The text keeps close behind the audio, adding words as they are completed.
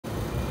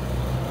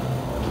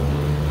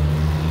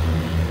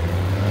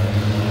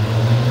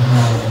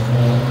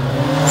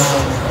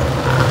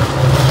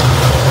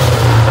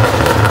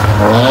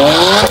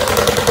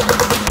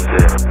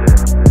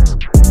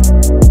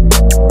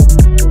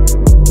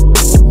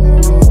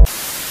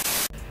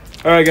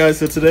Alright guys,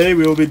 so today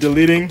we will be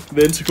deleting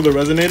the Intercooler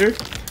Resonator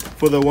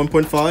for the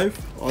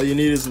 1.5. All you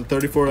need is a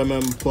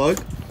 34mm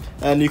plug,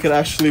 and you can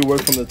actually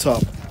work from the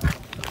top.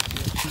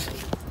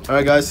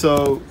 Alright guys,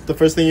 so the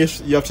first thing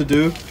you have to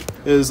do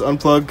is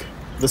unplug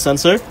the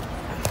sensor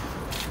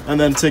and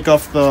then take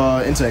off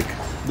the intake.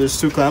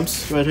 There's two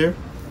clamps right here.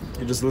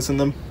 You just loosen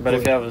them. But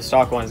if you have a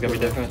stock one, it's gonna be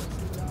different.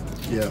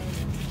 Yeah.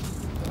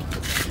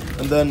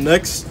 And then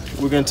next,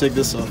 we're gonna take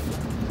this off.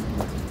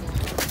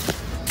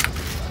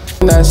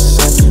 That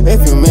shit.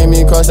 If you make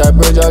me cross that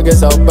bridge, I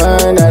guess I'll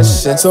burn that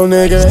shit. So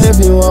nigga, if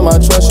you want my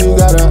trust, you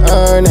gotta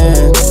earn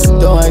it.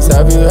 Don't ask,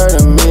 have you heard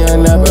of me? I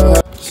never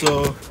heard.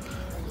 So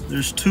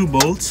there's two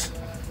bolts.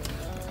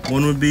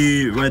 One would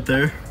be right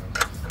there,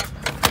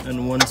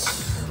 and one's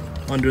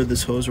under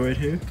this hose right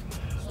here.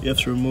 You have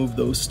to remove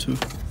those two.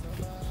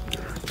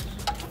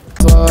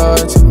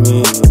 Watching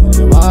me,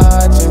 they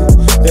watching.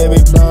 They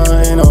be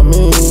plotting on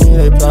me,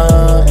 they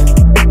plotting.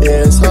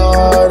 It's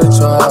hard to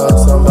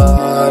trust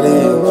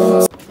somebody.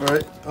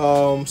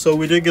 Alright, so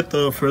we did get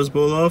the first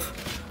bolt off,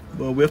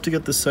 but we have to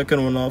get the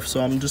second one off, so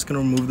I'm just gonna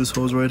remove this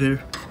hose right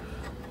here.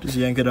 Just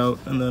yank it out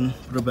and then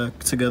put it back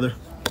together.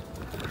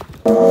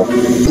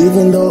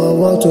 Even though I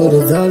walked through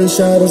the valley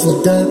shadows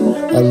of death,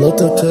 I looked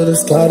up to the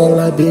sky, the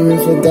light beaming,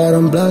 forgot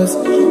I'm blessed.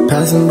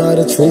 Passing by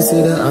the tree,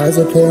 see the eyes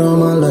appear on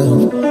my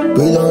left.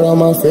 Breathe out on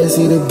my face,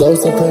 see the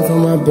ghost appear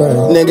from my breath.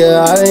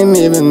 Nigga, I didn't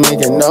even make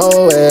it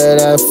nowhere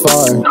that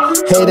far.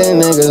 Hating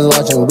niggas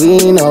watching,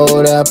 we know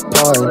that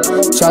part.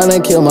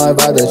 Tryna kill my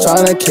vibe, they're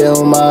tryna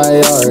kill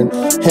my yard.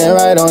 Hand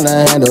right on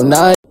the handle,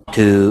 now.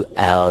 2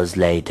 hours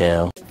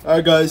later.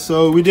 Alright guys,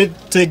 so we did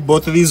take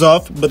both of these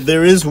off, but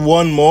there is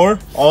one more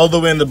all the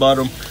way in the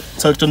bottom,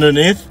 tucked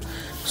underneath.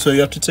 So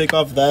you have to take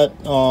off that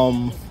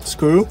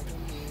screw.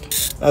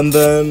 And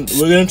then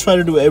we're gonna try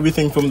to do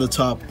everything from the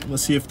top.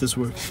 Let's see if this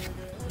works.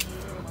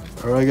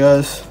 Alright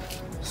guys,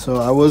 so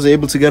I was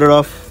able to get it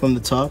off from the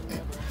top.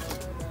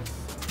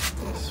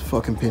 It's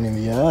fucking pain in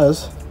the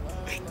ass.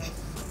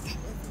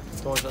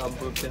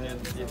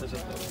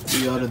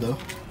 You got it though.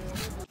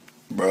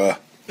 Bruh,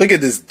 look at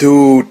this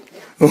dude.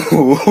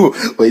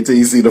 Wait till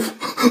you see the.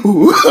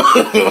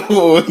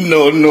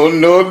 No, no,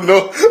 no,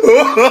 no.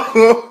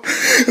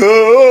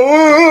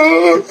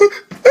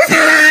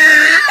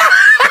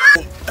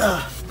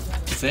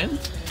 It's in?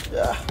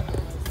 Yeah.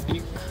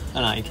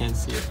 Oh no, you can't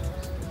see it.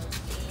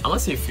 I wanna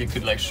see if you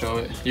could like show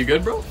it. You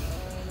good, bro?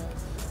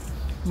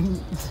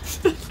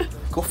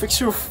 Go fix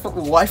your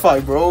fucking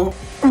Wi-Fi, bro.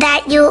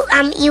 That you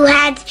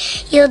had.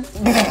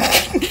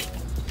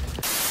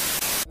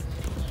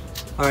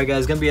 Alright guys,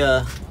 it's gonna be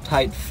a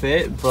tight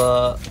fit,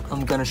 but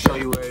I'm gonna show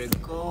you where it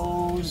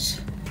goes.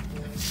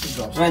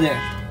 Right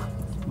there.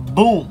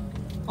 Boom.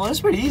 Oh,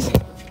 that's pretty easy.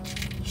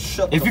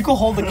 If you could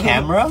hold the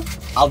camera,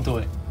 I'll do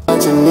it.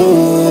 Watching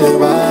me, they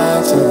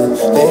watching.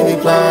 They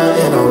be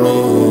plotting on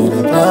me,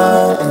 they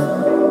plotting.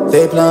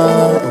 They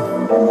plotting.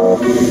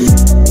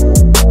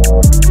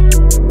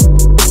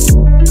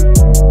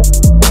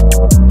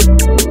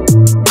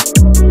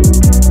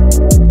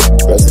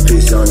 Rest in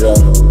peace, John John.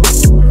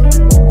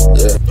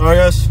 Yeah. Alright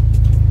guys,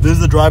 this is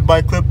the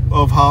drive-by clip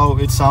of how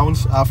it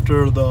sounds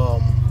after the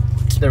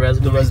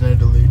resonator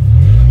delete.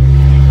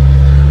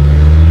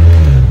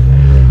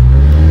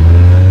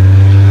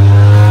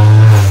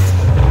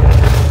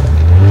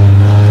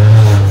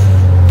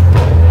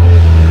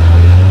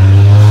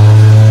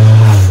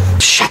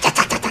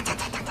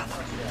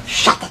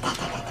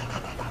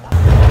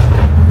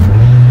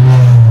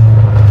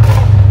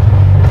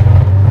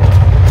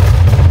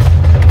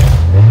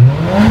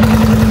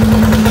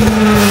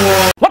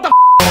 What the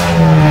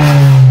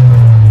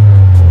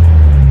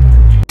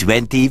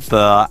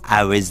 24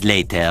 hours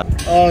later.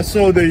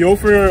 So the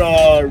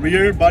Yofer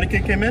rear body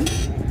kit came in.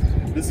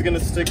 This is gonna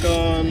stick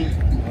on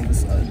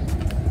this side.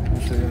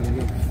 I'll show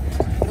you.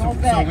 So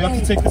we have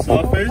to take this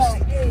off first,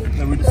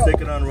 then we just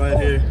stick it on right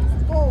here.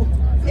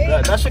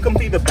 That should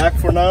complete the back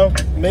for now.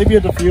 Maybe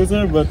a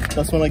diffuser, but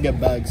that's when I get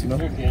bags, you know?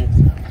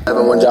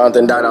 Even when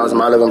Jonathan died, I was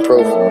my living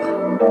proof.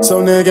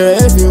 So nigga,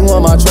 if you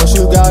want my trust,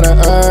 you gotta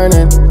earn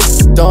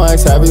it. Don't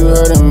ask, have you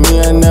heard of me?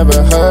 I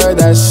never heard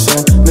that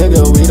shit.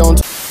 Nigga, we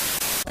don't.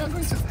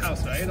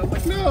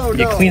 No,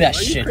 You clean that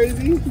shit.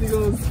 Crazy? He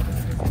goes.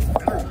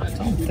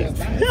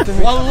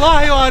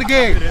 Wallahi on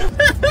game.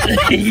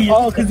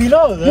 Oh, cause he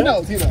knows, huh? He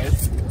knows, he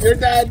knows. Your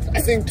dad,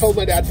 I think, told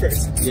my dad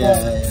first.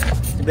 Yeah.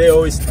 They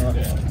always talk.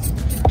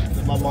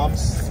 My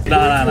mom's.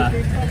 Nah. Are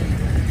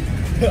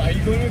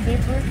you going to a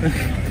paper?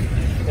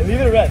 And leave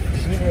it red.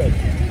 Just leave it red.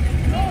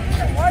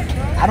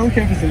 I don't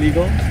care if it's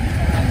illegal.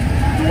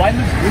 The white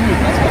looks good.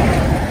 That's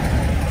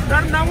why.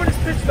 Not when it's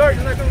pitch dark.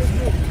 It's not gonna look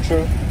good.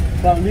 True.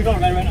 So leave it on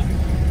red right now.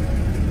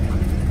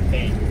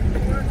 Hey,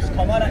 just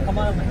come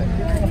on.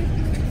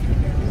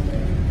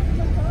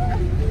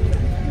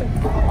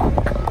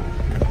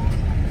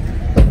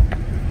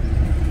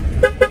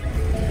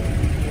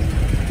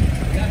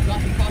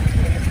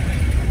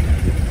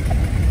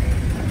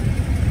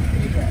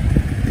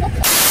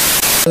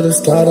 To the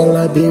sky, the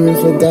light beaming,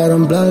 forgot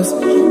I'm blessed.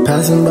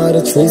 Passing by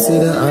the tree, see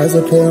the eyes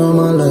appear on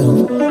my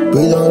left.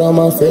 Breathe out on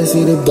my face,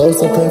 see the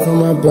ghosts appear from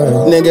my breath.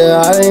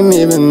 Nigga, I didn't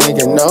even make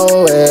it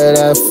nowhere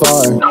that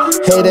far.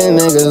 Hating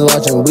niggas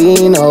watching,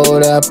 we know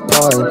that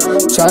part.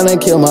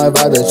 Tryna kill my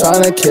vibe, they're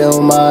tryna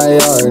kill my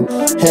art.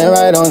 Hand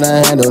right on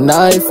the handle,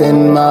 knife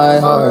in my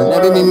heart.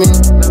 Let me be me,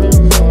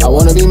 I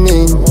wanna be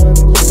me.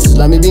 Just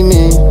let me be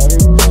me,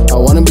 I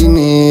wanna be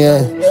me,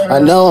 yeah. I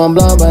know I'm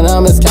blunt, but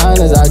I'm as kind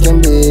as I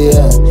can be,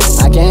 yeah.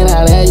 I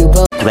cannot let you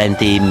put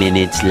 20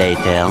 minutes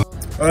later.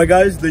 Alright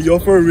guys, the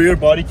Yofa rear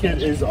body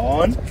kit is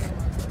on.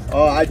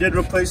 I did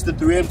replace the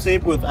 3M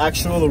tape with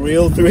actual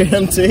real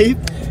 3M tape.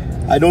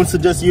 I don't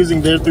suggest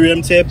using their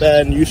 3M tape,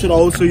 and you should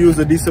also use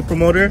the DC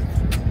promoter.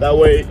 That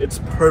way it's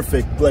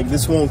perfect, like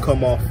this won't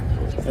come off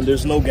and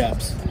there's no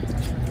gaps.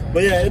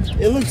 But yeah,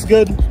 it looks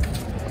good.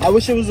 I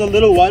wish it was a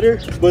little wider,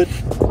 but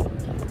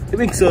it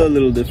makes a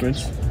little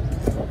difference.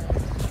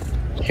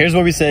 Here's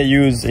what we say: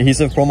 use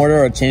adhesive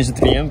promoter or change the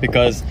 3M,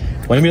 because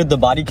when we did the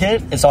body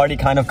kit, it's already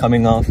kind of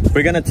coming off.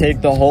 We're gonna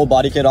take the whole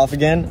body kit off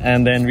again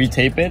and then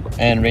retape it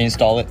and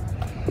reinstall it.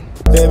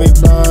 They be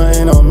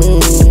blind on me,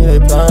 they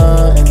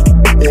blind.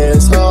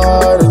 It's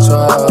hard to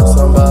trust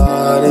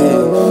somebody.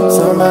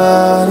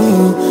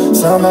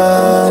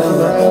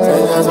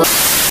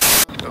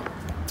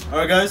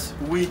 Alright guys,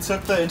 we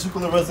took the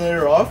intercooler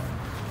resonator off.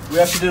 We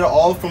actually did it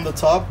all from the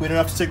top. We didn't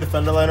have to take the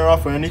fender liner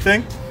off or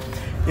anything.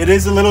 It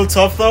is a little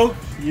tough though.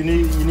 You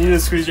need to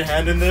squeeze your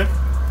hand in there.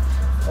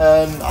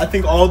 And I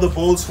think all the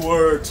bolts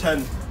were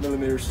 10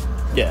 millimeters.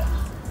 Yeah.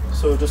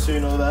 So just so you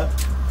know that.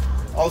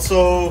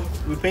 Also,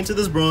 we painted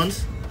this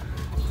bronze.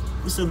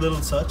 Just a little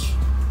touch.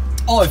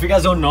 Oh, if you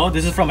guys don't know,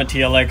 this is from a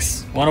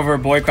TLX. One of our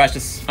boy crashed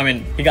his,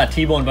 he got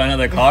T-boned by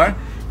another car,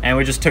 and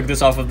we just took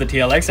this off of the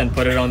TLX and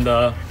put it on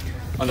the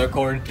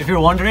cord. If you're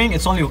wondering,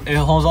 it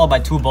holds all by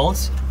 2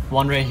 bolts.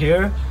 One right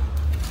here,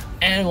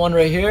 and one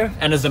right here,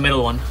 and it's the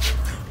middle one.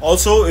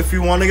 Also, if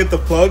you want to get the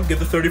plug, get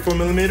the 34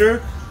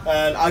 millimeter.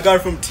 And I got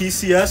it from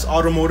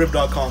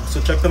tcsautomotive.com.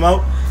 So check them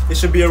out. It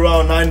should be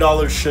around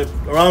 $9 shipped,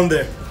 around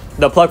there.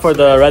 The plug for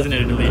the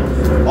resonator delete.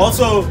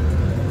 Also,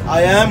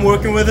 I am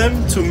working with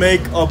him to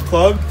make a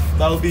plug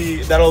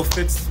that'll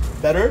fit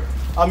better.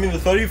 I mean, the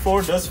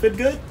 34 does fit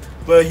good,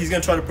 but he's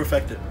gonna try to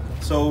perfect it.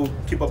 So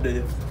keep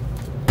updated.